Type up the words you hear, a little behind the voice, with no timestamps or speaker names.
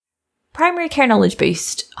Primary Care Knowledge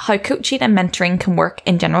Boost, how coaching and mentoring can work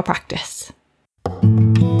in general practice.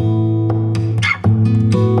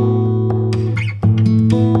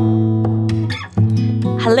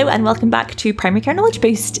 Hello and welcome back to Primary Care Knowledge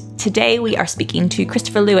Boost. Today we are speaking to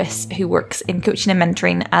Christopher Lewis, who works in coaching and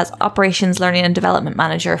mentoring as Operations Learning and Development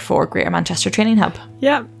Manager for Greater Manchester Training Hub.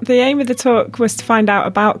 Yeah, the aim of the talk was to find out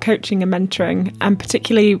about coaching and mentoring, and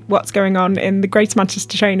particularly what's going on in the Greater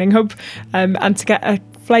Manchester Training Hub, and to get a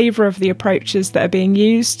flavour of the approaches that are being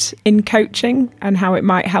used in coaching and how it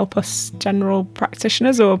might help us general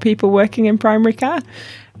practitioners or people working in primary care.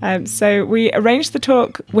 So we arranged the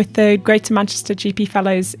talk with the Greater Manchester GP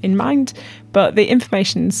Fellows in mind, but the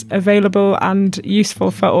information's available and useful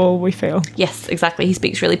for all, we feel. Yes, exactly. He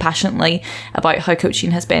speaks really passionately about how coaching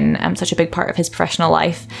has been such a big part of his professional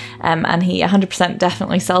life, and he 100%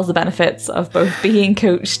 definitely sells the benefits of both being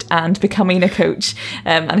coached and becoming a coach.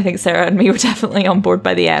 And I think Sarah and me were definitely on board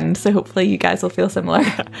by the end, so hopefully you guys will feel similar.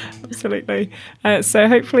 Absolutely. So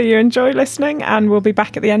hopefully you enjoy listening, and we'll be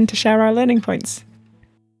back at the end to share our learning points.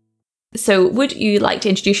 So would you like to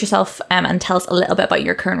introduce yourself and tell us a little bit about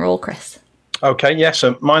your current role, Chris? Okay, yeah.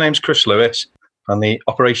 So my name's Chris Lewis. I'm the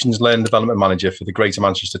Operations Learning and Development Manager for the Greater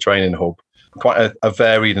Manchester Training Hub. Quite a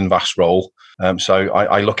varied and vast role. So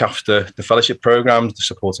I look after the fellowship programmes, the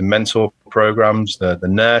supporting mentor programmes, the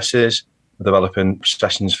nurses, developing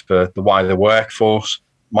sessions for the wider workforce.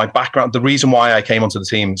 My background, the reason why I came onto the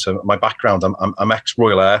team, so my background, I'm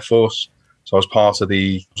ex-Royal Air Force. So I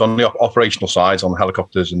was on the operational side, on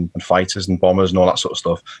helicopters and fighters and bombers and all that sort of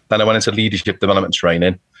stuff. Then I went into leadership development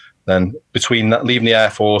training. Then between that, leaving the Air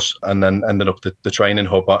Force and then ended up the training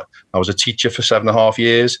hub, I was a teacher for 7.5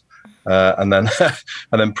 years. And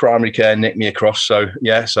then primary care nicked me across. So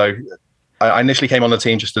I initially came on the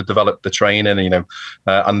team just to develop the training,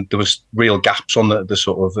 and there was real gaps on the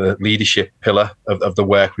sort of leadership pillar of the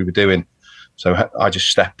work we were doing. So I just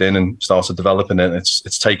stepped in and started developing it.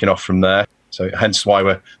 It's taken off from there. So hence why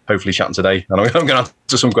we're hopefully chatting today. And I'm going to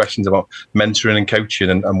answer some questions about mentoring and coaching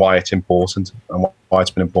and why it's important and why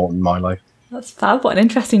it's been important in my life. That's fab. What an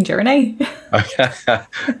interesting journey.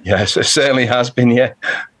 Yes, it certainly has been, yeah.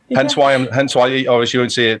 Hence why obviously you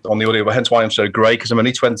won't see it on the audio, but hence why I'm so grey, because I'm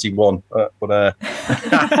only 21. But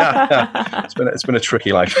it's been a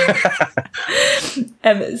tricky life.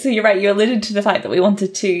 So you're right. You alluded to the fact that we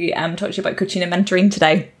wanted to talk to you about coaching and mentoring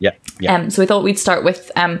today. Yeah. So we thought we'd start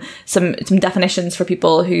with some definitions for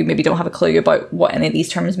people who maybe don't have a clue about what any of these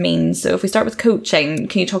terms mean. So if we start with coaching,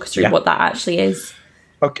 can you talk us through what that actually is?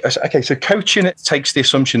 Okay. So coaching, it takes the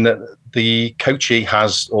assumption that the coachee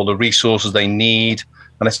has all the resources they need.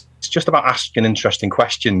 And it's just about asking interesting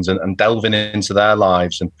questions and delving into their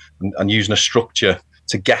lives and using a structure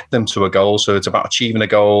to get them to a goal. So it's about achieving a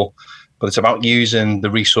goal, but it's about using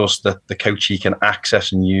the resource that the coachee can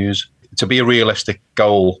access and use. To be a realistic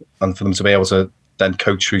goal and for them to be able to then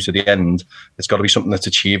coach through to the end, it's got to be something that's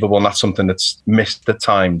achievable, and that's something that's missed at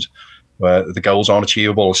times where the goals aren't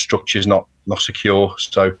achievable, the structure's not secure.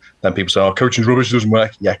 So then people say, coaching's rubbish, it doesn't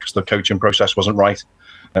work. Yeah, because the coaching process wasn't right.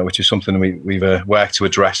 Which is something we've worked to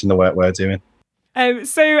address in the work we're doing. Can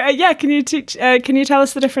you tell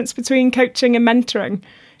us the difference between coaching and mentoring?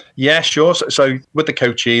 Yeah, sure. So with the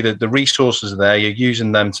coachee, the resources are there. You're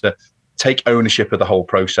using them to take ownership of the whole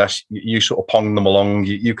process. You sort of pong them along.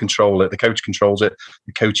 You control it. The coach controls it.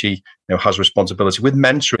 The coachee, has responsibility. With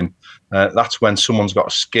mentoring, that's when someone's got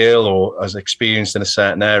a skill or has experienced in a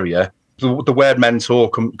certain area. The word mentor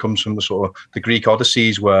comes from the sort of the Greek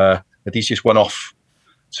Odysseys, where Odysseus went off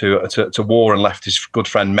to war and left his good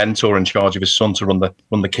friend Mentor in charge of his son to run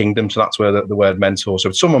the kingdom. So that's where the word mentor. So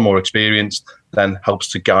it's someone more experienced then helps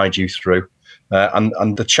to guide you through.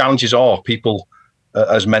 And the challenges are people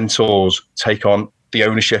as mentors take on the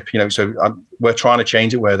ownership. So we're trying to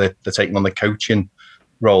change it where they're taking on the coaching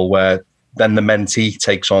role, where then the mentee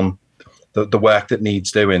takes on the work that needs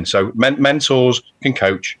doing. So mentors can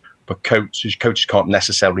coach, but coaches can't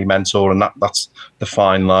necessarily mentor, and that's the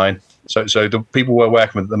fine line. So the people we're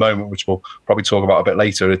working with at the moment, which we'll probably talk about a bit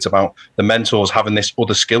later, it's about the mentors having this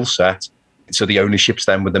other skill set. So the ownership's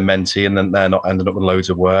then with the mentee, and then they're not ending up with loads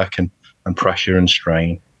of work and pressure and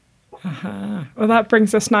strain. Uh-huh. Well, that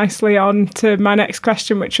brings us nicely on to my next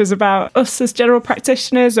question, which was about us as general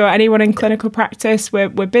practitioners or anyone in clinical practice. We're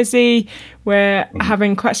busy, we're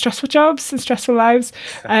having quite stressful jobs and stressful lives,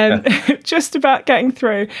 just about getting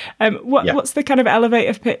through. What's the kind of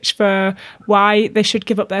elevator pitch for why they should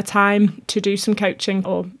give up their time to do some coaching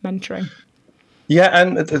or mentoring? Yeah,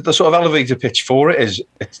 and the sort of elevator pitch for it is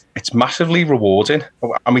it's massively rewarding.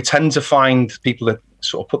 And we tend to find people that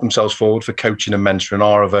sort of put themselves forward for coaching and mentoring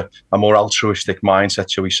are of a more altruistic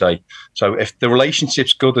mindset, shall we say. So if the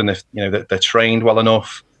relationship's good and if they're trained well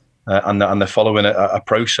enough and they're following a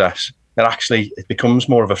process, then actually it becomes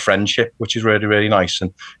more of a friendship, which is really, really nice.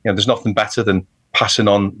 And there's nothing better than passing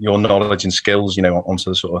on your knowledge and skills, onto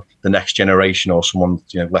the sort of the next generation or someone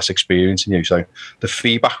less experienced than you. So the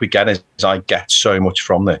feedback we get is I get so much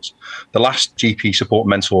from this. The last GP support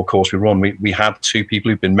mentor course we run, we had 2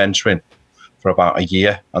 people who've been mentoring for about a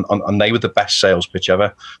year, and they were the best sales pitch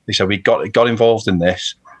ever. They said we got involved in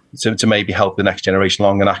this to maybe help the next generation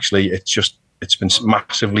along, and actually it's been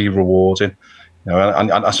massively rewarding.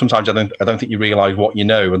 And sometimes I don't think you realise what you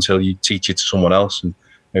know until you teach it to someone else. And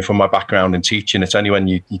from my background in teaching, it's only when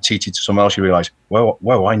you teach it to someone else you realise,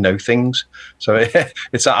 whoa, I know things. So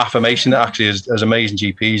it's that affirmation that actually, as amazing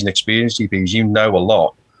GPs and experienced GPs, you know a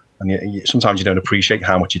lot. And sometimes you don't appreciate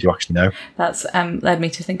how much you do actually know. That's led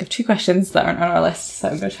me to think of 2 questions that aren't on our list, so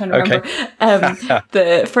I'm going to try and remember.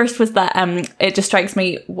 The first was that it just strikes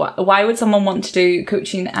me, why would someone want to do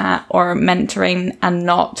coaching or mentoring and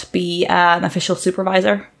not be an official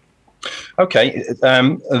supervisor? Okay,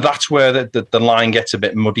 that's where the line gets a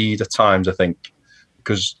bit muddied at times, I think,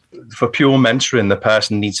 because for pure mentoring, the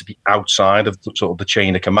person needs to be outside of the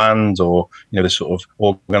chain of command or the sort of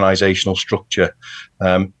organizational structure.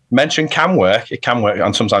 Mentoring can work. It can work,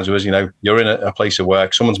 and sometimes it is. You're in a place of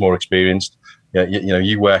work. Someone's more experienced.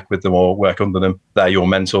 You work with them or work under them. They're your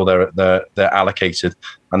mentor. They're allocated.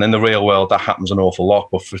 And in the real world, that happens an awful lot.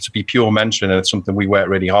 But for it to be pure mentoring, and it's something we work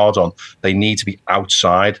really hard on, they need to be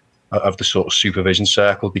outside of the sort of supervision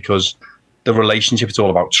circle, because the relationship, it's all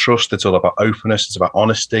about trust, it's all about openness, it's about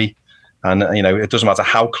honesty. And, it doesn't matter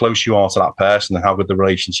how close you are to that person and how good the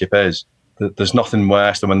relationship is. There's nothing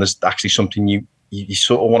worse than when there's actually something you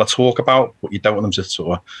sort of want to talk about, but you don't want them to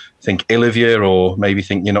sort of think ill of you or maybe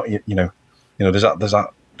think you're not, there's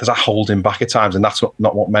that holding back at times. And that's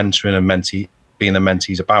not what mentoring and being a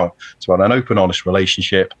mentee is about. It's about an open, honest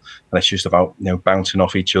relationship. And it's just about, bouncing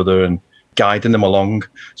off each other and guiding them along.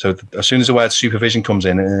 So as soon as the word supervision comes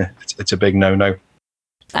in, it's a big no-no.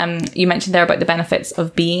 You mentioned there about the benefits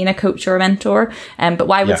of being a coach or a mentor, but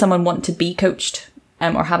why would someone want to be coached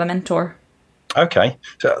or have a mentor? Okay,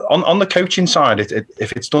 so on the coaching side,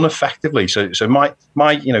 if it's done effectively, so my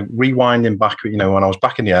rewinding back, when I was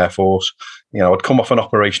back in the Air Force, I'd come off an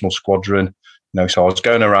operational squadron. So I was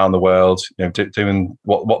going around the world, doing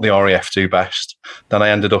what the RAF do best. Then I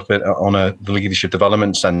ended up on the Leadership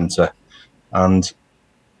Development Centre, and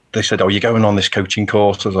they said, "Oh, you're going on this coaching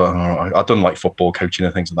course." I was like, oh, I'd done like football coaching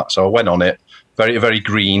and things like that, so I went on it. Very, very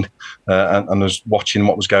green, and was watching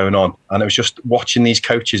what was going on, and it was just watching these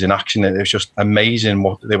coaches in action. It was just amazing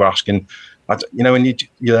what they were asking. And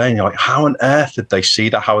you're there and you're like, how on earth did they see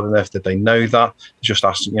that? How on earth did they know that? Just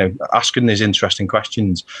asking these interesting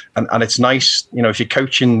questions. And it's nice, if you're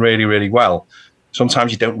coaching really, really well,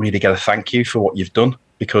 sometimes you don't really get a thank you for what you've done,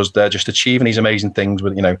 because they're just achieving these amazing things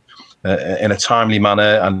with, in a timely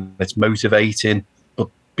manner, and it's motivating. But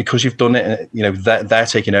because you've done it, they're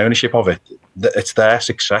taking ownership of it. It's their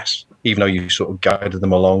success, even though you sort of guided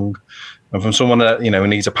them along. And from someone that, who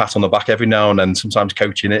needs a pat on the back every now and then, sometimes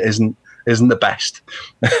coaching it isn't the best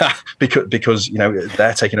because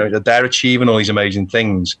they're taking it, they're achieving all these amazing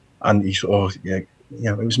things, and you sort of it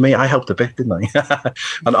was me, I helped a bit, didn't I?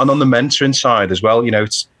 and on the mentoring side as well,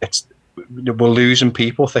 it's we're losing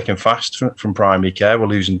people thick and fast from primary care. We're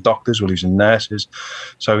losing doctors, we're losing nurses.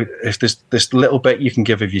 So if there's this little bit you can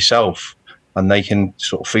give of yourself, and they can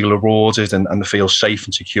sort of feel rewarded and feel safe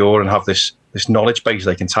and secure and have this knowledge base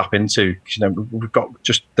they can tap into. We've got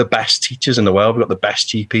just the best teachers in the world. We've got the best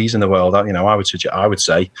GPs in the world. I would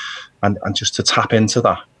say, and just to tap into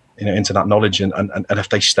that, into that knowledge, and if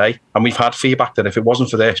they stay. And we've had feedback that if it wasn't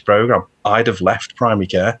for this program, I'd have left primary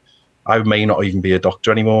care. I may not even be a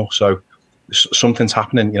doctor anymore. So something's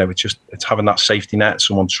happening. It's having that safety net,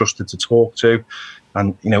 someone trusted to talk to,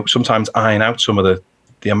 and sometimes iron out some of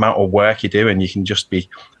the amount of work you do, and you can just be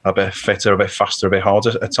a bit fitter, a bit faster, a bit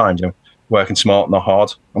harder at times. Working smart, not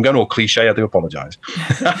hard. I'm going all cliche. I do apologise.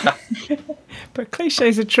 But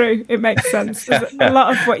cliches are true. It makes sense. A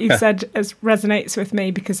lot of what you've said resonates with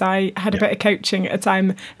me, because I had a bit of coaching at a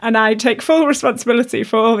time, and I take full responsibility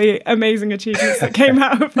for all the amazing achievements that came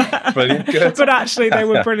out of that. Brilliant, good. But actually, they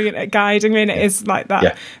were brilliant at guiding me, and it is like that.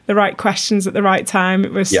 Yeah. The right questions at the right time.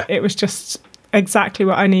 It was just exactly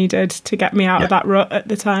what I needed to get me out of that rut at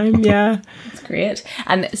the time. Yeah, that's great.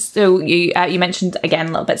 And so you mentioned again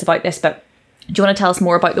little bits about this, but do you want to tell us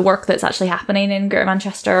more about the work that's actually happening in Greater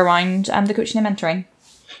Manchester around the coaching and mentoring?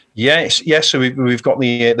 Yes. So we've got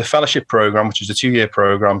the fellowship program, which is a 2-year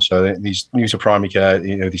program. So these new to primary care,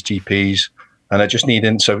 these GPs, And I just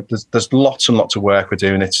need so there's lots and lots of work we're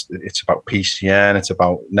doing. It's about PCN, it's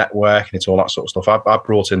about networking, it's all that sort of stuff. I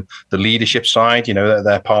brought in the leadership side.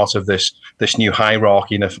 They're part of this new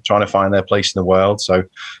hierarchy, trying to find their place in the world. So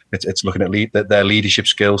it's looking at their leadership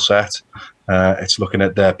skill set. It's looking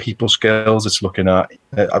at their people skills. It's looking at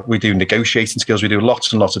we do negotiating skills. We do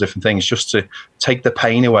lots and lots of different things just to take the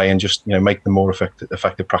pain away and just make them more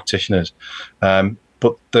effective practitioners.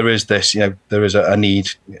 But there is this, there is a need,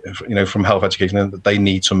 from health education that they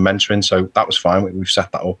need some mentoring. So that was fine. We've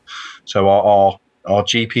set that up. So our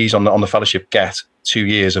GPs on the fellowship get 2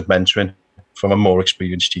 years of mentoring from a more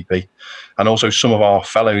experienced GP, and also some of our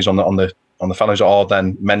fellows on the fellows are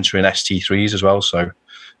then mentoring ST3s as well. So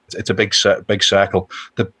it's a big circle.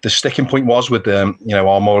 The sticking point was with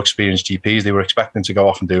our more experienced GPs. They were expecting to go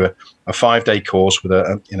off and do a 5-day course with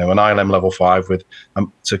an ILM level 5 with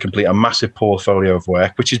to complete a massive portfolio of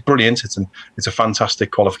work, which is brilliant. It's a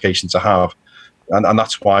fantastic qualification to have, and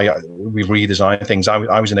that's why we've redesigned things.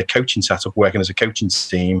 I was in a coaching setup working as a coaching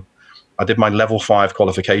team. I did my level 5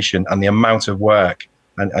 qualification, and the amount of work.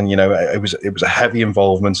 And it was a heavy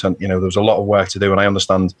involvement, and there was a lot of work to do. And I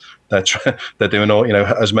understand they're doing all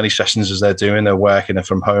as many sessions as they're doing. They're working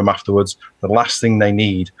from home afterwards. The last thing they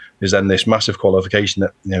need is then this massive qualification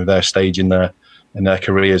that they're staging in their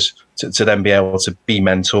careers to then be able to be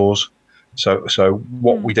mentors. So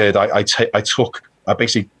what we did, I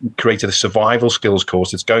basically created a survival skills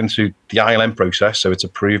course. It's going through the ILM process, so it's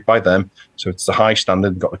approved by them. So it's the high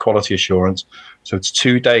standard, got the quality assurance. So it's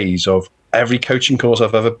 2 days of every coaching course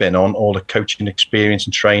I've ever been on, all the coaching experience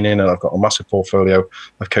and training, and I've got a massive portfolio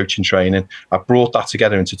of coaching training. I brought that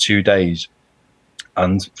together into 2 days.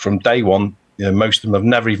 And from day one, most of them have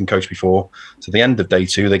never even coached before. To the end of day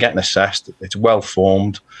 2, they're getting assessed. It's well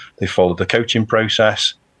formed. They followed the coaching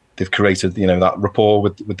process. They've created, that rapport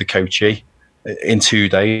with the coachee in 2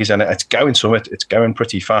 days, and it's going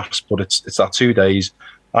pretty fast. But it's that 2 days.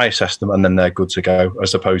 I assess them, and then they're good to go,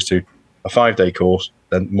 as opposed to a 5-day course,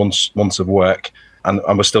 then months of work, and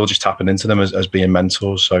we're still just tapping into them as being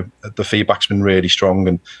mentors. So the feedback's been really strong,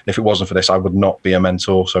 and if it wasn't for this, I would not be a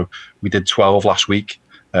mentor. So we did 12 last week.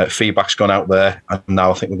 Feedback's gone out there, and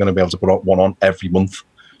now I think we're going to be able to put one on every month.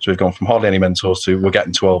 So we've gone from hardly any mentors to we're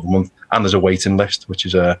getting 12 a month, and there's a waiting list, which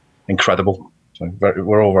is incredible. So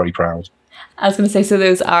we're all very proud. I was going to say, so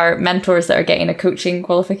those are mentors that are getting a coaching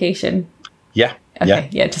qualification? Yeah. Okay,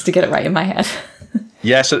 yeah, just to get it right in my head.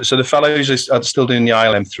 Yeah, so the fellows are still doing the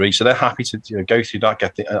ILM 3, so they're happy to go through that,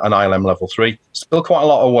 get an ILM level 3. Still quite a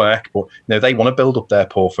lot of work, but they want to build up their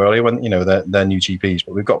portfolio when they're new GPs.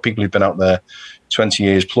 But we've got people who've been out there 20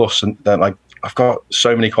 years plus, and they're like, I've got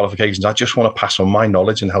so many qualifications. I just want to pass on my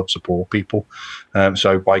knowledge and help support people.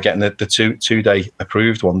 So by getting the 2-day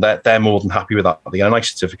approved one, they're more than happy with that. They get a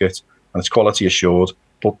nice certificate, and it's quality assured.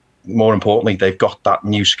 But more importantly, they've got that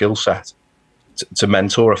new skill set to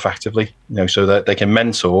mentor effectively, so that they can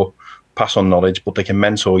mentor, pass on knowledge, but they can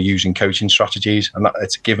mentor using coaching strategies, and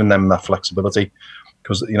it's given them that flexibility.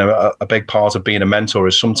 Because a big part of being a mentor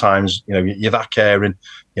is sometimes you're that caring,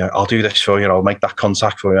 I'll do this for you, I'll make that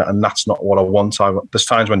contact for you, and that's not what I want. There's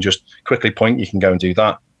times when just quickly point, you can go and do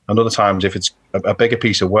that, and other times if it's a bigger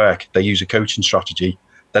piece of work, they use a coaching strategy,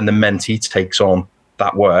 then the mentee takes on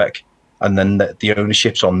that work, and then the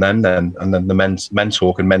ownership's on them, and then the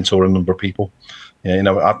mentor can mentor a number of people.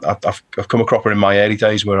 I've come across in my early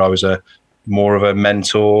days where I was more of a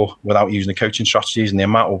mentor without using the coaching strategies, and the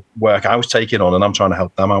amount of work I was taking on, and I'm trying to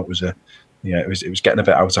help them out, was it was getting a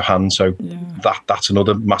bit out of hand. So that's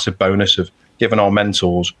another massive bonus of giving our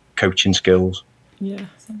mentors coaching skills. Yeah.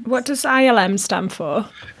 What does ILM stand for?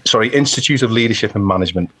 Sorry, Institute of Leadership and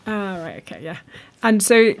Management. Oh, right. Okay. Yeah. And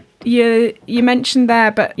so you mentioned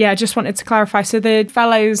there, but I just wanted to clarify. So the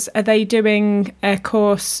fellows, are they doing a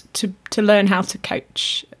course to learn how to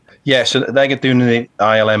coach? Yeah. So they're doing the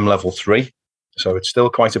ILM level 3. So it's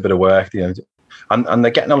still quite a bit of work, and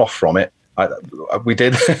they're getting a lot from it. We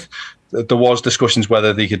did. There was discussions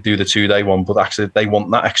whether they could do the 2-day one, but actually they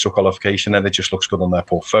want that extra qualification, and it just looks good on their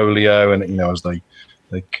portfolio, and as they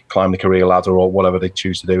climb the career ladder or whatever they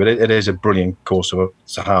choose to do. It is a brilliant course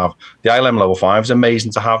to have. The ILM level 5 is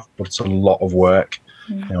amazing to have, but it's a lot of work.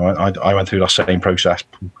 I went through that same process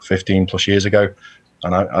 15 plus years ago,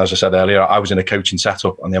 and as I said earlier, I was in a coaching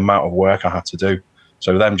setup, and the amount of work I had to do.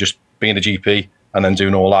 So them just being a GP and then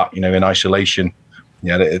doing all that, in isolation,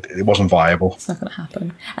 it wasn't viable. It's not going to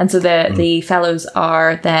happen. And so the fellows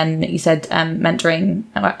are then, you said, mentoring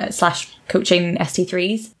 / coaching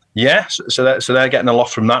ST3s? Yeah, so they're getting a lot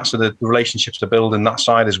from that. So the relationships to build in that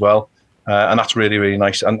side as well. And that's really, really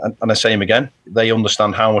nice. And the same again, they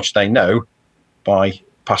understand how much they know by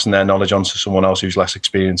passing their knowledge on to someone else who's less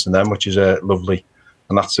experienced than them, which is lovely.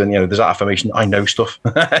 And that's, there's that affirmation, I know stuff.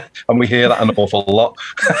 And we hear that an awful lot.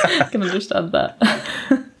 I can understand that.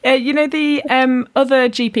 The other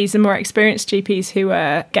GPs, the more experienced GPs who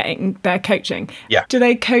are getting their coaching, do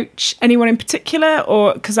they coach anyone in particular?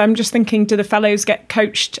 Or, because I'm just thinking, do the fellows get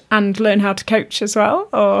coached and learn how to coach as well?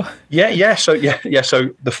 Or So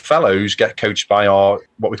the fellows get coached by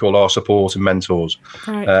what we call our support and mentors.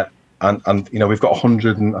 Right. And we've got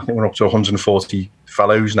 100, and I think we're up to 140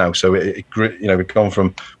 fellows now. So we've gone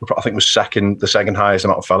from, I think, the second highest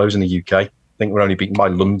amount of fellows in the UK. I think we're only beaten by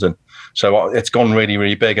London. So it's gone really,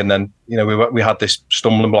 really big. And then, we had this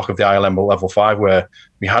stumbling block of the ILM level 5 where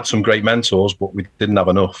we had some great mentors, but we didn't have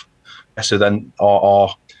enough. So then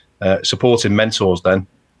our supporting mentors then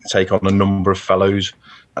take on a number of fellows.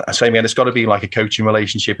 Same again, it's got to be like a coaching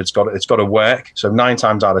relationship. It's got to work. So 9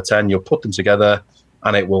 times out of 10, you'll put them together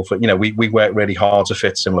and it will, we work really hard to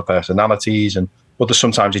fit similar personalities, but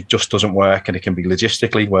sometimes it just doesn't work, and it can be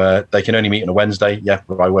logistically where they can only meet on a Wednesday. Yeah,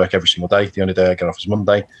 but I work every single day. The only day I get off is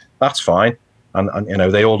Monday. That's fine. And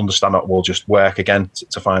they all understand that we'll just work again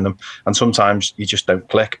to find them. And sometimes you just don't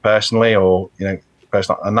click personally or, and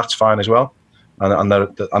that's fine as well.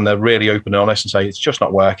 And they're really open and honest and say, it's just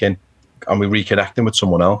not working. And we reconnect them with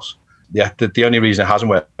someone else. Yeah, the only reason it hasn't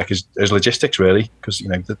worked is logistics, really, because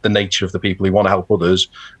the nature of the people who want to help others,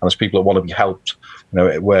 and as people that want to be helped,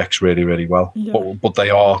 it works really, really well. Yeah. But they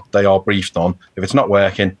are briefed on, if it's not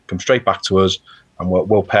working, come straight back to us, and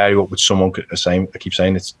we'll pair you up with someone. I keep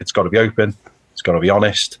saying it's got to be open, it's got to be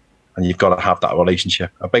honest, and you've got to have that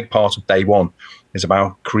relationship. A big part of day one is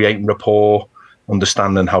about creating rapport,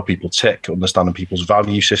 understanding how people tick, understanding people's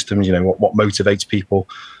value systems. What motivates people.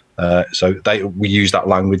 So we use that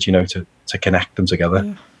language, to connect them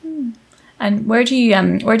together. Yeah. And where do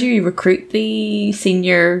you recruit the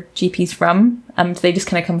senior GPs from? Do they just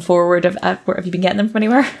kind of come forward? Where have you been getting them from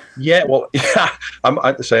anywhere? Yeah, well, you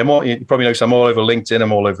probably noticed I'm all over LinkedIn.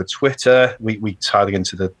 I'm all over Twitter. We tie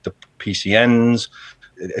into the PCNs.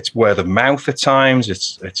 It's word of mouth at times.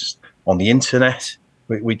 It's on the internet.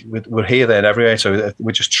 We're here, there, and everywhere. So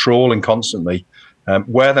we're just trawling constantly.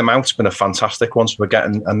 Word of mouth's been a fantastic one. So we're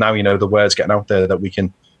getting, and now the word's getting out there that we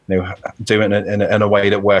can do it in a way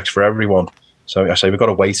that works for everyone. So I say we've got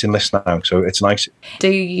a waiting list now, so it's nice. Do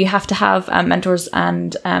you have to have mentors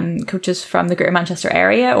and coaches from the Greater Manchester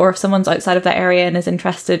area, or if someone's outside of that area and is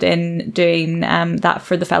interested in doing that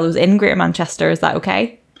for the fellows in Greater Manchester, is that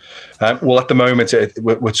okay? Well, at the moment,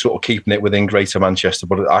 we're sort of keeping it within Greater Manchester,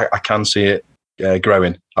 but I can see it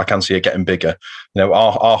growing. I can see it getting bigger.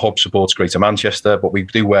 Our hub supports Greater Manchester, but we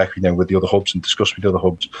do work, with the other hubs and discuss with the other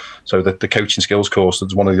hubs. So the coaching skills course,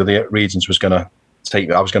 that's one of the other regions I was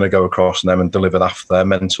going to go across them and deliver that for their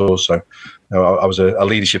mentors. So I was a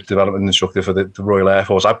leadership development instructor for the Royal Air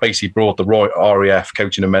Force. I basically brought the RAF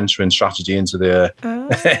coaching and mentoring strategy into the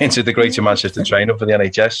into the Greater Manchester training for the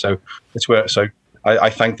NHS. So it's where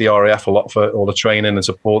I thank the RAF a lot for all the training and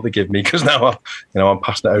support they give me, because now I'm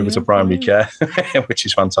passing it over to primary care, which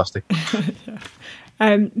is fantastic.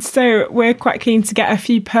 So we're quite keen to get a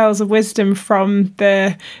few pearls of wisdom from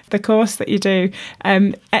the course that you do.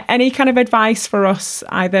 Any kind of advice for us,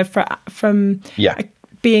 either from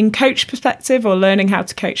being coach perspective or learning how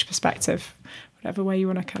to coach perspective, whatever way you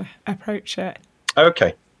want to kind of approach it.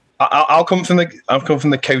 Okay. I'll come from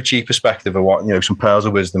the coachee perspective of what, some pearls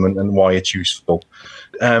of wisdom and why it's useful.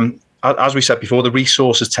 As we said before, the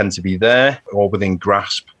resources tend to be there or within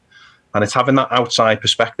grasp, and it's having that outside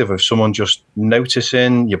perspective of someone just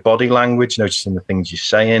noticing your body language, noticing the things you're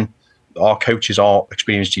saying. Our coaches are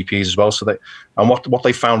experienced GPs as well, and what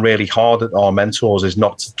they found really hard at our mentors is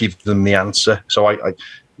not to give them the answer. So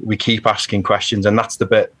we keep asking questions, and that's the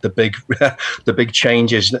big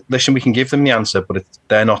change is, listen, we can give them the answer, but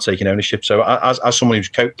they're not taking ownership. So as someone who's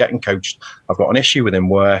getting coached, I've got an issue within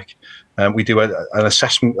work. We do an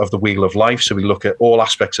assessment of the wheel of life. So we look at all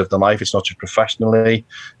aspects of the life. It's not just professionally,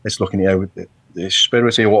 it's looking,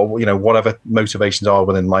 spiritually, or, whatever motivations are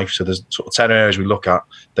within life. So there's sort of 10 areas we look at,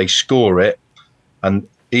 they score it. And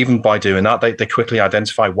even by doing that, they quickly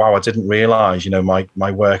identify, wow, I didn't realize,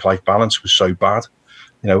 my work-life balance was so bad.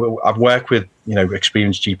 I've worked with,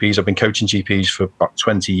 experienced GPs. I've been coaching GPs for about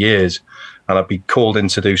 20 years, and I've been called in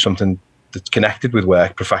to do something that's connected with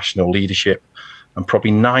work, professional leadership. And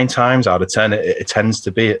probably 9 times out of 10, it tends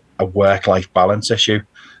to be a work-life balance issue.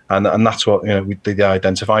 And that's what, they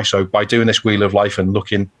identify. So by doing this wheel of life and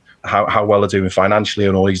looking how well they're doing financially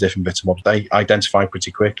and all these different bits and bobs, they identify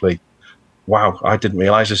pretty quickly, wow, I didn't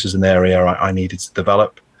realize this is an area I needed to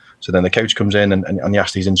develop. So then the coach comes in and you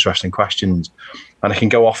ask these interesting questions, and it can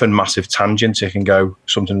go off in massive tangents. It can go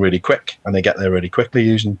something really quick, and they get there really quickly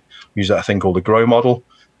using a thing called the GROW model,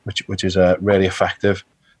 which is really effective.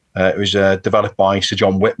 It was developed by Sir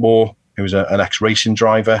John Whitmore, who was an ex-racing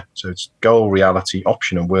driver. So it's goal, reality,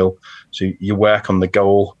 option, and will. So you work on the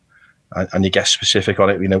goal, and you get specific on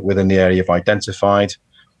it, within the area you've identified.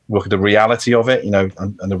 Look at the reality of it,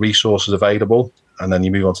 and the resources available, and then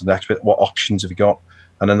you move on to the next bit. What options have you got?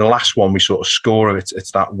 And then the last one, we sort of score it.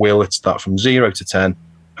 It's that will. It's that from 0 to 10.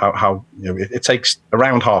 How it takes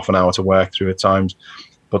around half an hour to work through at times.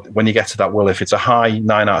 But when you get to that will, if it's a high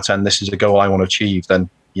 9 out of 10, this is a goal I want to achieve, then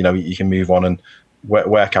you can move on and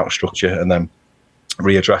work out structure and then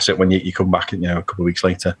readdress it when you come back, a couple of weeks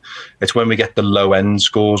later. It's when we get the low end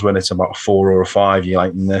scores, when it's about a 4 or a 5, you're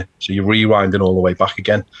like, nah. So you're rewinding all the way back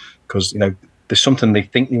again, because there's something they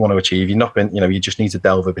think you want to achieve. You're not been, you just need to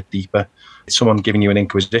delve a bit deeper. It's someone giving you an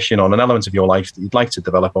inquisition on an element of your life that you'd like to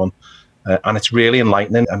develop on, and it's really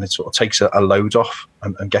enlightening, and it sort of takes a load off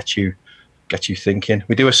and get you thinking.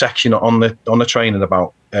 We do a section on the training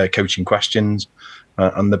about coaching questions.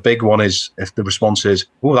 And the big one is, if the response is,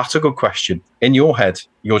 oh, that's a good question. In your head,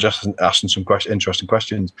 you're just asking some interesting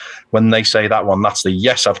questions. When they say that one, that's the,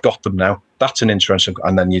 yes, I've got them now. That's an interesting,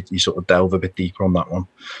 and then you sort of delve a bit deeper on that one.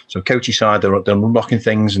 So coachy side, they're unlocking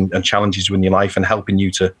things and challenges within your life and helping you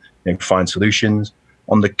to find solutions.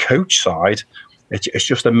 On the coach side, it's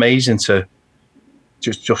just amazing to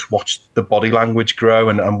just watch the body language grow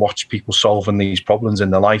and watch people solving these problems in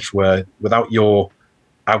their life, where without your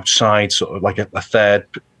outside sort of like a third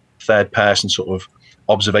person sort of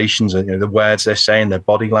observations, and the words they're saying, their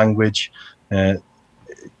body language,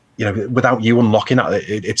 without you unlocking that,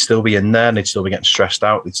 it'd still be in there, and they'd still be getting stressed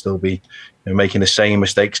out, they'd still be making the same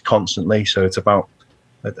mistakes constantly. So it's about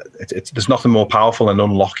there's nothing more powerful than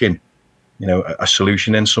unlocking a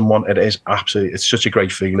solution in someone. It is absolutely, it's such a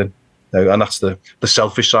great feeling. And that's the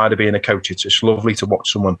selfish side of being a coach. It's just lovely to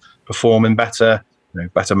watch someone performing better,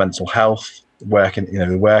 better mental health,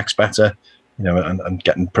 working, works better, and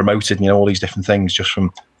getting promoted, all these different things just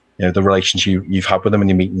from, the relations you've had with them, and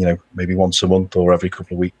you meet, maybe once a month or every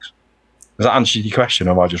couple of weeks. Does that answer your question,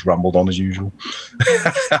 or have I just rambled on as usual?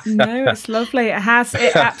 No, it's lovely. It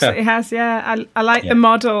absolutely has. Yeah. I like the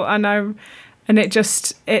model, and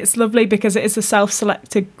it's lovely because it is a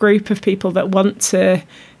self-selected group of people that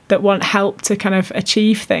want help to kind of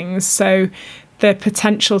achieve things. So the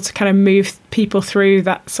potential to kind of move people through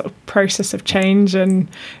that sort of process of change, and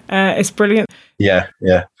it's brilliant. Yeah.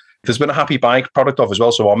 There's been a happy bike product off as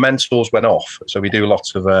well. So our mentors went off. So we do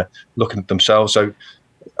lots of looking at themselves. So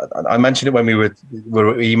I mentioned it when we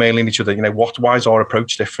were emailing each other, why is our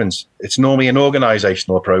approach different? It's normally an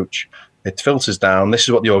organizational approach. It filters down. This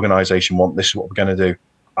is what the organization want. This is what we're going to do.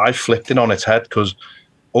 I flipped it on its head, because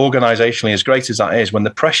organizationally, as great as that is, when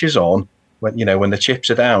the pressure's on, when the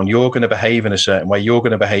chips are down, you're going to behave in a certain way. You're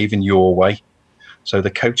going to behave in your way. So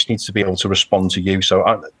the coach needs to be able to respond to you.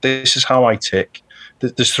 So this is how I tick.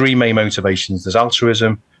 There's 3 main motivations. There's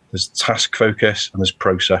altruism, there's task focus, and there's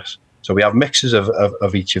process. So we have mixes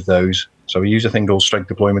of each of those. So we use a thing called strength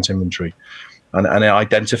deployment inventory, and it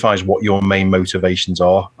identifies what your main motivations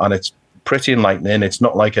are. And it's pretty enlightening. It's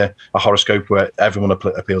not like a horoscope where everyone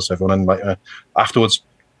appeals to everyone. And afterwards,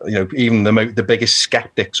 even the biggest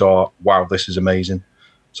skeptics are, wow, this is amazing.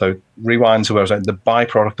 So rewind to where I was saying, the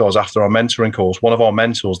byproduct was, after our mentoring course, one of our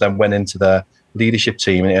mentors then went into their leadership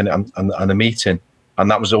team and a meeting, and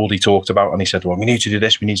that was all he talked about. And he said, well, we need to do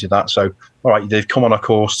this, we need to do that. So, all right, they've come on a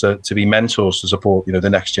course to be mentors to support, the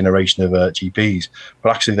next generation of GPs,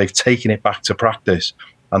 but actually they've taken it back to practice,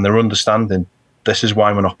 and they're understanding, this is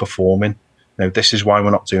why we're not performing. This is why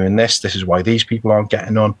we're not doing this. This is why these people aren't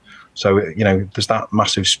getting on. So, there's that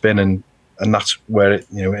massive spin, and that's where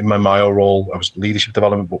in my role, I was leadership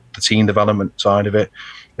development, but the team development side of it,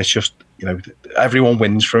 it's just, everyone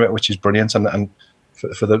wins from it, which is brilliant. And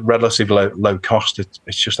for the relatively low cost,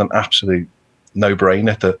 it's just an absolute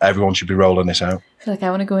no-brainer that everyone should be rolling this out. I feel like I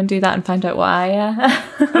want to go and do that and find out why.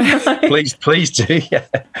 Please do. Yeah,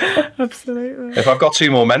 absolutely. If I've got 2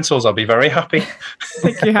 more mentors, I'll be very happy. I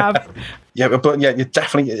think you have. Yeah, but you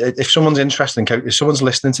definitely, if someone's interested in coaching, if someone's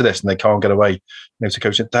listening to this and they can't get away to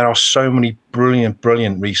coaching, there are so many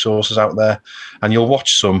brilliant resources out there, and you'll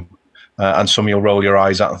watch some and some you'll roll your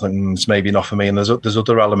eyes at and think, it's maybe not for me. And there's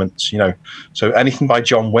other elements, So anything by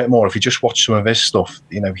John Whitmore, if you just watch some of his stuff,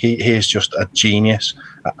 he is just a genius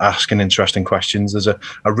at asking interesting questions. There's a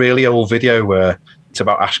really old video where it's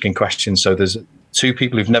about asking questions. So there's 2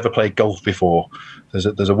 people who've never played golf before. There's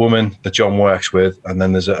a woman that John works with, and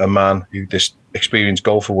then there's a man who this experienced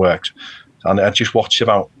golfer works. And I just watched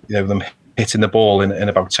about them hitting the ball in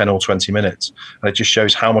about 10 or 20 minutes. And it just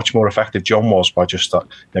shows how much more effective John was by just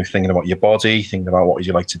thinking about your body, thinking about what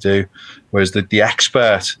you like to do. Whereas the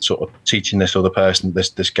expert sort of teaching this other person,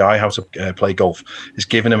 this guy, how to play golf, is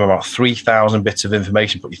giving him about 3,000 bits of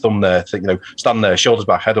information. Put your thumb there, stand there, shoulders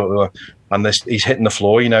back, head up, and he's hitting the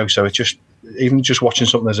floor, So it's just, even just watching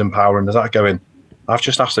something as empowering as that, going, I've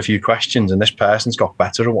just asked a few questions and this person's got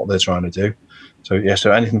better at what they're trying to do.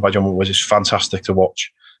 So anything by John was just fantastic to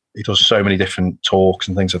watch. He does so many different talks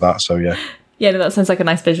and things like that. So yeah. Yeah, no, that sounds like a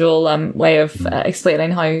nice visual way of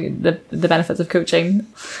explaining how the benefits of coaching.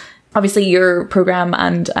 Obviously, your program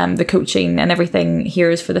and the coaching and everything here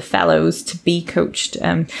is for the fellows to be coached.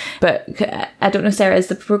 But I don't know, Sarah, is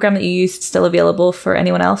the program that you used still available for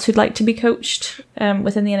anyone else who'd like to be coached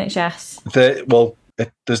within the NHS?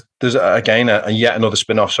 There's again yet another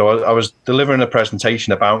spin-off. So I was delivering a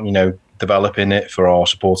presentation about developing it for our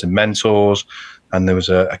supporting mentors, and there was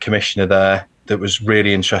a commissioner there that was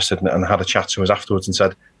really interested and had a chat to us afterwards and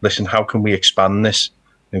said, listen, how can we expand this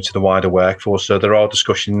to the wider workforce? So there are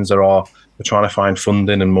discussions, we're trying to find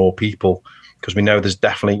funding and more people, because we know there's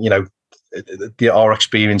definitely our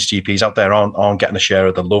experienced GPs out there aren't getting a share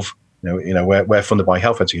of the love. We're funded by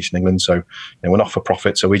Health Education England, so we're not for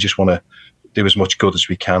profit, so we just want to do as much good as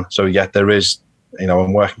we can. So yeah, there is,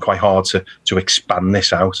 I'm working quite hard to expand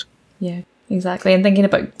this out. Yeah, exactly. And thinking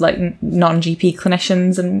about like non-GP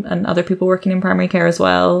clinicians and other people working in primary care as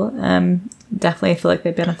well, definitely feel like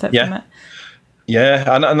they benefit from it.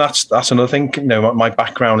 Yeah, and that's another thing. My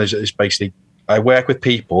background is basically I work with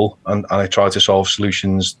people and I try to solve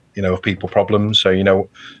solutions, of people problems. So,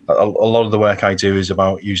 a lot of the work I do is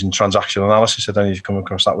about using transactional analysis. I don't know if you've come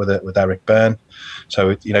across that with Eric Byrne.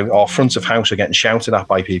 So, our front of house are getting shouted at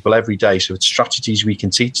by people every day. So it's strategies we can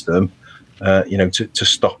teach them, to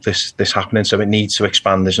stop this happening. So it needs to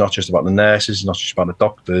expand. It's not just about the nurses, it's not just about the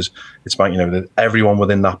doctors. It's about, everyone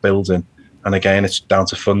within that building. And again, it's down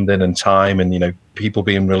to funding and time and, people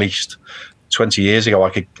being released. 20 years ago, I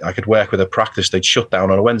could work with a practice. They'd shut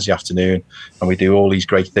down on a Wednesday afternoon, and we do all these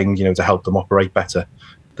great things, to help them operate better.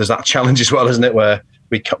 There's that challenge as well, isn't it, where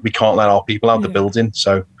we can't let our people out the building.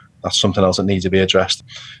 So that's something else that needs to be addressed.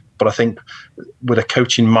 But I think with a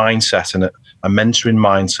coaching mindset and a mentoring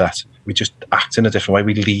mindset, we just act in a different way.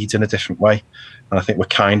 We lead in a different way, and I think we're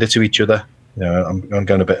kinder to each other. I'm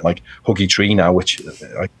going a bit like huggy tree now, which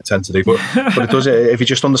I tend to do. But it does. If you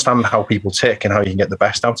just understand how people tick and how you can get the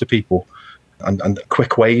best out of people, and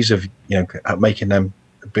quick ways of making them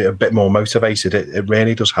a bit more motivated, it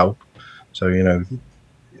really does help. So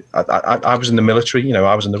I was in the military,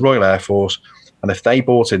 I was in the Royal Air Force, and if they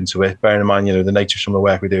bought into it, bearing in mind the nature of some of the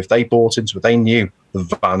work we do, if they bought into it, they knew the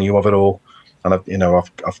value of it all. And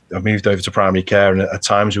I've moved over to primary care, and at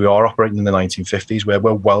times we are operating in the 1950s where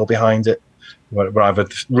we're well behind it. We're either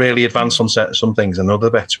really advanced on some things and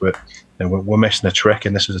other bits we're missing a trick,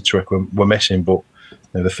 and this is a trick we're missing. But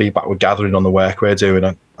the feedback we're gathering on the work we're doing,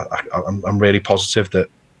 I'm really positive that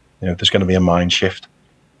there's going to be a mind shift,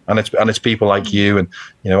 and it's people like you and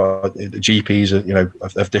the GPs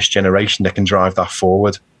of this generation that can drive that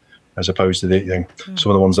forward, as opposed to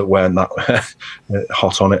some of the ones that weren't that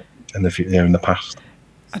hot on it in the past.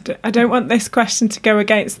 I don't want this question to go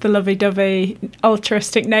against the lovey-dovey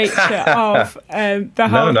altruistic nature of the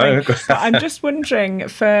whole thing. But I'm just wondering,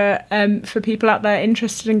 for people out there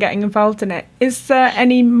interested in getting involved in it, is there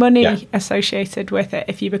any money associated with it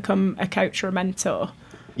if you become a coach or a mentor?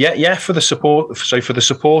 Yeah. For the support, so for the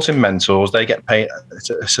supporting mentors, they get paid.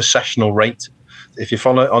 It's a sessional rate. If you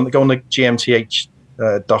go on the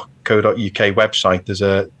gmth.co.uk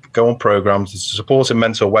website, go on programs. It's a supporting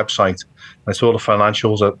mentor website. And it's all the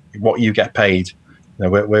financials of what you get paid.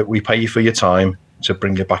 We pay you for your time to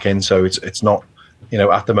bring it back in. So it's not,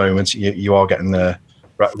 at the moment you are getting the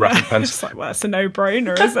recompense. It's like, well, it's a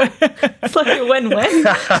no-brainer, is it? It's like a win-win.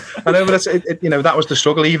 I know, but that was the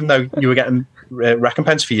struggle. Even though you were getting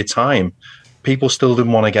recompense for your time, people still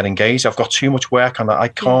didn't want to get engaged. I've got too much work on that. I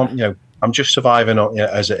can't. I'm just surviving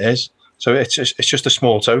as it is. So it's just a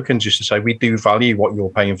small token just to say we do value what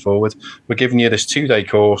you're paying forward. We're giving you this 2-day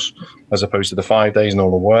course as opposed to the 5 days and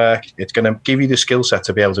all the work. It's going to give you the skill set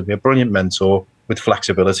to be able to be a brilliant mentor with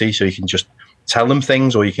flexibility, so you can just tell them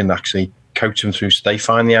things or you can actually coach them through so they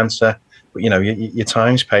find the answer. But, your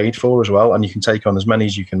time's paid for as well, and you can take on as many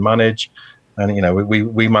as you can manage. And,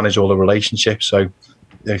 we manage all the relationships. So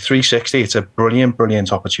 360, it's a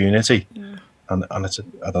brilliant opportunity. Yeah. And it's,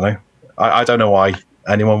 I don't know. I don't know why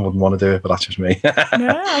anyone wouldn't want to do it, but that's just me.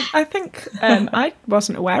 No, I think I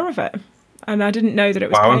wasn't aware of it, and I didn't know that it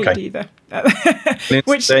was paid either.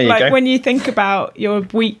 Which, when you think about your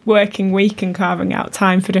working week and carving out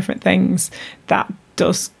time for different things, that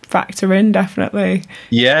does factor in, definitely.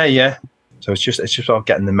 Yeah. So it's just about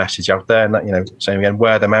getting the message out there, and that, you know, saying again,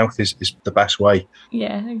 word of mouth is the best way.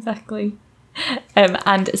 Yeah, exactly.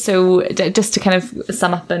 And so just to kind of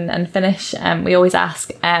sum up and finish, we always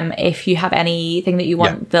ask if you have anything that you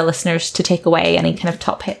want the listeners to take away, any kind of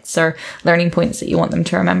top hits or learning points that you want them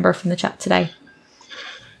to remember from the chat today.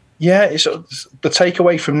 Yeah, the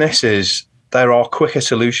takeaway from this is there are quicker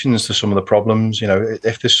solutions to some of the problems. You know,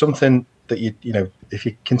 if there's something that you know, if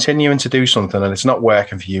you're continuing to do something and it's not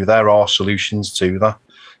working for you, there are solutions to that.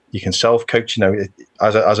 You can self-coach. You know,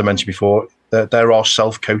 as I mentioned before, there are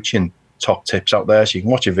self-coaching top tips out there. So you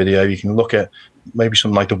can watch a video, you can look at maybe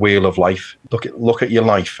something like the Wheel of Life. Look at your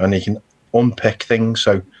life, and you can unpick things.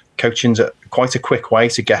 So coaching's quite a quick way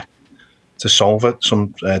to solve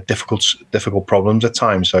some difficult problems at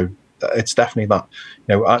times. So it's definitely that.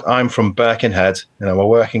 You know, I'm from Birkenhead. You know, a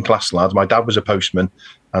working class lad. My dad was a postman,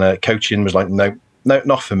 and coaching was like, no,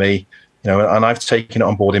 not for me. You know, and I've taken it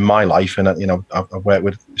on board in my life, and you know, I've worked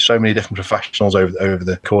with so many different professionals over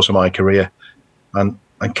the course of my career, and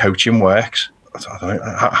coaching works. I don't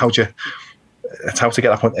know how to get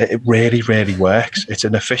that point. It really, really works. It's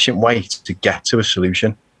an efficient way to get to a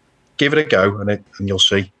solution. Give it a go, and you'll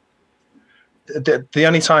see. The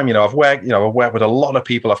only time, you know, I've worked with a lot of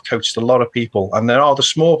people. I've coached a lot of people, and there are the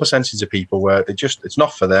small percentage of people where it's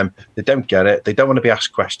not for them. They don't get it. They don't want to be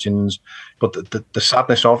asked questions. But the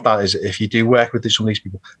sadness of that is, if you do work with some of these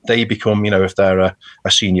people, they become, you know, if they're a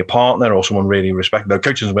senior partner or someone really respected, no,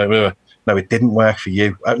 coaching, no, it didn't work for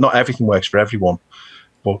you. Not everything works for everyone,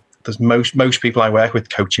 but there's most people I work with,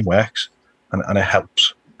 coaching works, and it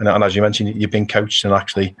helps. And as you mentioned, you've been coached, and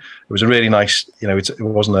actually it was a really nice, you know, it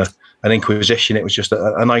wasn't an inquisition. It was just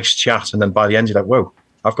a nice chat. And then by the end, you're like, whoa,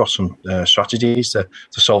 I've got some strategies to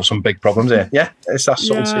solve some big problems here. Yeah, it's that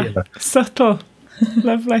subtlety. Yeah, subtle.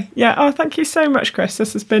 Lovely. Yeah. Oh, thank you so much, Chris.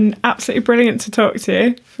 This has been absolutely brilliant to talk to you.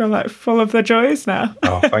 I feel like full of the joys now.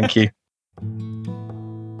 Oh, thank you.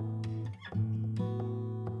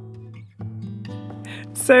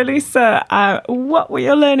 So, Lisa, what were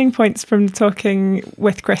your learning points from talking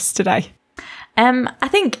with Chris today? I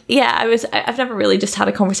think, I've never really just had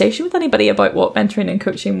a conversation with anybody about what mentoring and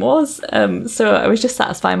coaching was. So I was just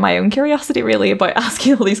satisfying my own curiosity really about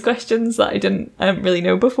asking all these questions that I didn't really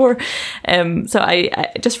know before. So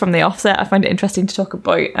I just from the offset, I find it interesting to talk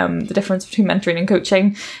about the difference between mentoring and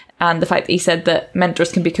coaching. And the fact that he said that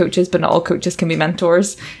mentors can be coaches, but not all coaches can be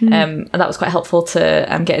mentors. And that was quite helpful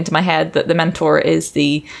to get into my head, that the mentor is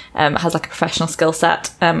has like a professional skill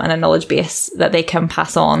set and a knowledge base that they can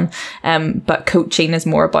pass on. But coaching is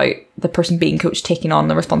more about the person being coached taking on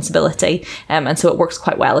the responsibility. And so it works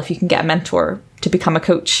quite well if you can get a mentor to become a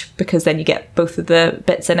coach, because then you get both of the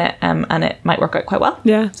bits in it, and it might work out quite well.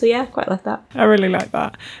 Yeah. So yeah, quite like that. I really like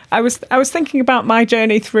that. I was thinking about my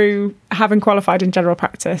journey through having qualified in general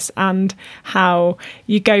practice, and how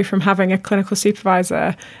you go from having a clinical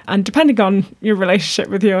supervisor, and depending on your relationship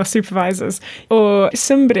with your supervisors, or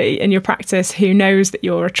somebody in your practice who knows that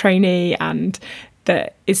you're a trainee and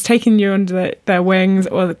that is taking you under their wings,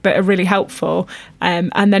 or that are really helpful,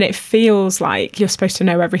 and then it feels like you're supposed to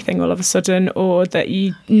know everything all of a sudden, or that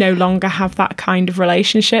you no longer have that kind of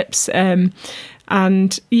relationships,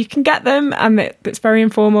 and you can get them, and it's very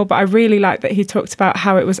informal. But I really like that he talked about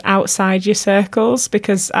how it was outside your circles,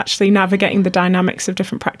 because actually navigating the dynamics of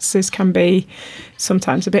different practices can be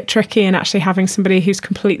sometimes a bit tricky, and actually having somebody who's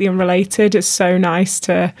completely unrelated is so nice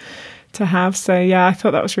to have. So yeah, I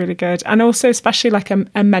thought that was really good. And also especially like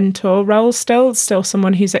a mentor role, still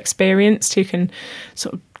someone who's experienced, who can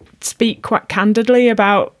sort of speak quite candidly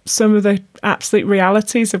about some of the absolute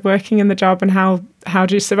realities of working in the job, and how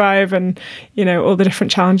do you survive, and you know, all the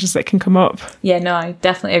different challenges that can come up. Yeah, no, I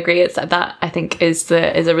definitely agree. It's that I think is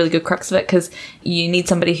a really good crux of it, because you need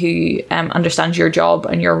somebody who understands your job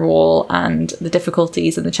and your role and the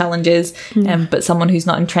difficulties and the challenges, but someone who's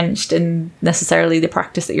not entrenched in necessarily the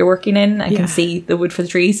practice that you're working in and can see the wood for the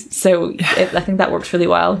trees. So I think that works really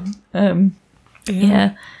well.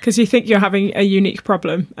 Yeah, because you think you're having a unique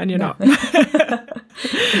problem and you're not.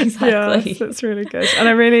 Exactly. Yeah, that's really good. And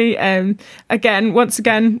I really, once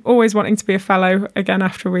again, always wanting to be a fellow again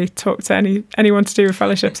after we talk to anyone to do with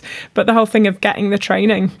fellowships, but the whole thing of getting the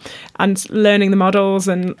training and learning the models,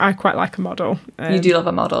 and I quite like a model. You do love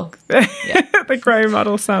a model. Yeah. The GROW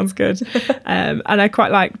model sounds good. And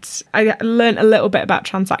I learned a little bit about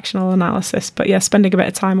transactional analysis, but yeah, spending a bit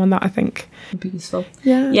of time on that, I think would be useful.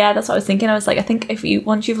 Yeah, that's what I was thinking. I was like, I think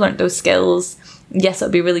once you've learned those skills, yes, it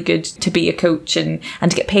would be really good to be a coach and to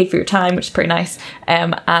get paid for your time, which is pretty nice,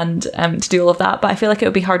 and to do all of that. But I feel like it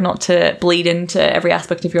would be hard not to bleed into every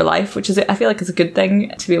aspect of your life, which is, I feel like, is a good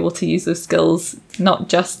thing, to be able to use those skills, not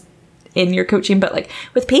just in your coaching, but like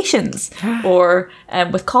with patients or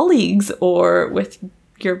with colleagues or with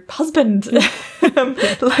your husband,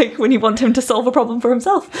 like when you want him to solve a problem for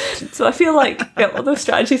himself. So I feel like all those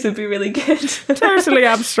strategies would be really good. Totally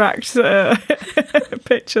abstract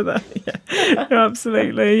picture there. Yeah,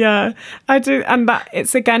 absolutely. Yeah, I do. And that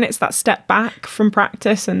it's that step back from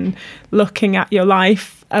practice and looking at your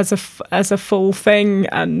life as a full thing,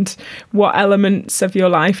 and what elements of your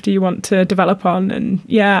life do you want to develop on, and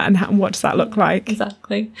what does that look like?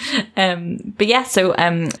 Exactly. But yeah, so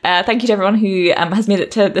thank you to everyone who has made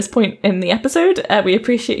it to this point in the episode. We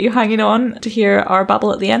appreciate you hanging on to hear our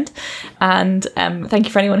babble at the end, and thank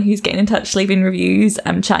you for anyone who's getting in touch, leaving reviews,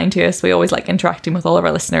 chatting to us. We always like interacting with all of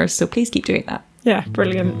our listeners, so please keep doing that. Yeah,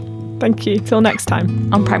 brilliant. Thank you. Till next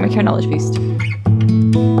time on Primary Care Knowledge Boost.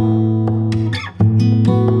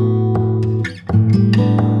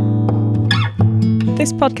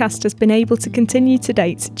 This podcast has been able to continue to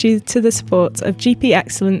date due to the support of GP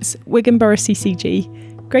Excellence, Wigan Borough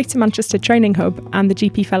CCG, Greater Manchester Training Hub and the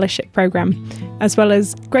GP Fellowship Programme, as well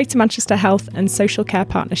as Greater Manchester Health and Social Care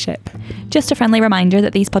Partnership. Just a friendly reminder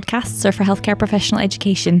that these podcasts are for healthcare professional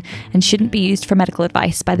education and shouldn't be used for medical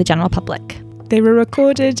advice by the general public. They were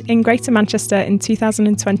recorded in Greater Manchester in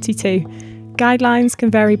 2022. Guidelines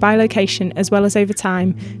can vary by location as well as over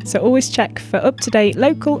time, so always check for up-to-date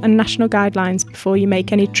local and national guidelines before you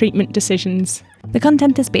make any treatment decisions. The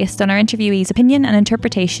content is based on our interviewee's opinion and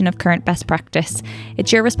interpretation of current best practice.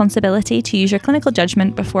 It's your responsibility to use your clinical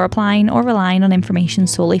judgment before applying or relying on information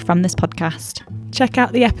solely from this podcast. Check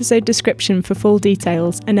out the episode description for full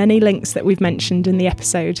details and any links that we've mentioned in the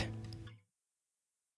episode.